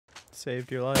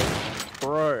saved your life.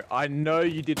 Bro, I know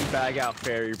you didn't bag out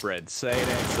fairy bread. Say it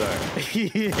ain't so.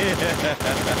 Yeah.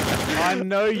 I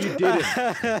know you didn't.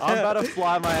 I'm about to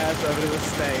fly my ass over to the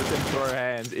States and throw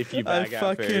hands if you bag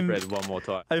out fairy bread one more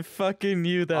time. I fucking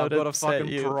knew that would upset I've got a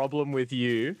fucking problem with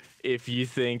you if you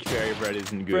think fairy bread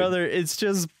isn't good. Brother, it's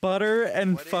just butter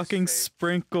and fucking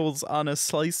sprinkles on a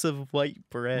slice of white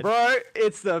bread. Bro,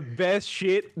 it's the best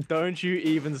shit. Don't you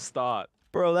even start.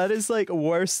 Bro, that is like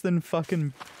worse than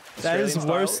fucking... That is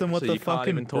worse than what the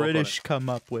fucking British come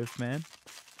up with, man.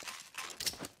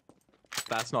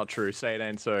 That's not true. Say it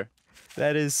ain't so.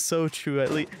 That is so true.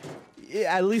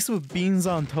 At least with beans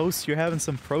on toast, you're having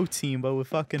some protein, but with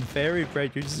fucking fairy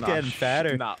bread, you're just getting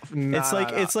fatter.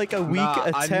 It's like a weak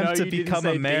attempt to become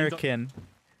American.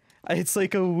 It's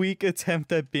like a weak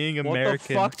attempt at being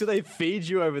American. What the fuck do they feed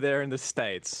you over there in the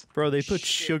States? Bro, they put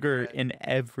sugar in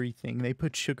everything. They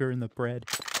put sugar in the bread.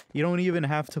 You don't even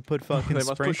have to put fucking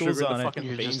sprinkles on it.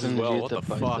 Fucking beans as well. What the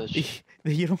fuck?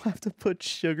 You don't have to put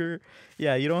sugar.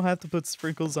 Yeah, you don't have to put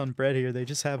sprinkles on bread here. They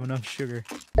just have enough sugar.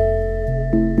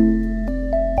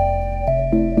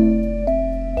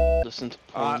 Listen to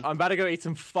I'm about to go eat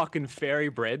some fucking fairy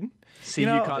bread. See you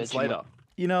cunts later.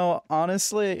 You know,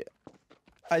 honestly,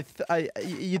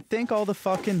 you'd think all the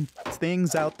fucking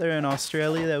things out there in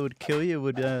Australia that would kill you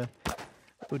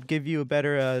would give you a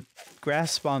better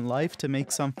grasp on life to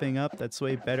make something up that's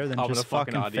way better than just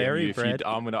fucking fairy bread.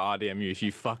 I'm gonna RDM you if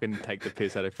you fucking take the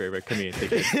piss out of fairy bread. Come here,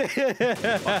 take it.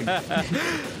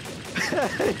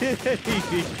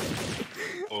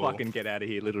 Fucking get out of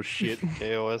here, little shit.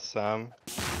 KOS Sam,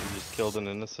 you just killed an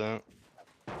innocent.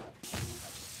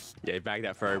 Yeah, bag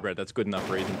that fairy bread. That's good enough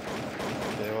reason.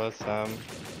 KOS Sam,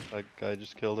 that guy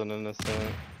just killed an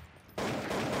innocent.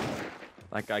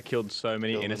 That guy killed so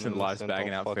many innocent lives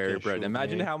bagging out fairy bread.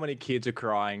 Imagine how many kids are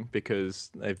crying because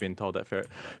they've been told that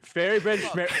fairy bread.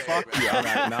 Fuck you,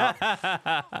 alright, nah.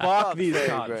 Fuck these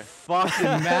cunts. Fuck,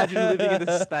 imagine living in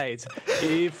the States.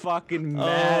 You fucking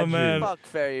imagine. Oh man. Fuck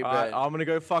fairy bread. I'm gonna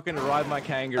go fucking ride my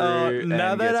kangaroo.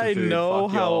 Now that I know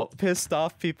fuck how pissed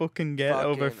off people can get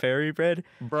over fairy bread,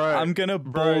 bro, I'm gonna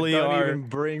bully I'm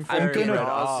gonna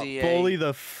bully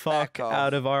the fuck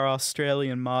out of our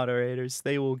Australian moderators.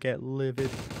 They will get livid.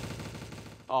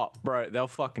 Oh, bro, they'll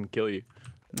fucking kill you.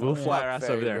 We'll fly our ass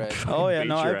over there. Oh yeah,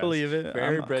 no, I believe it.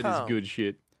 Fairy bread is good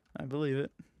shit. I believe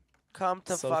it. Come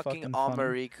to fucking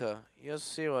America. You'll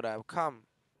see what I'm. Come.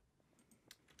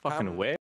 Fucking where?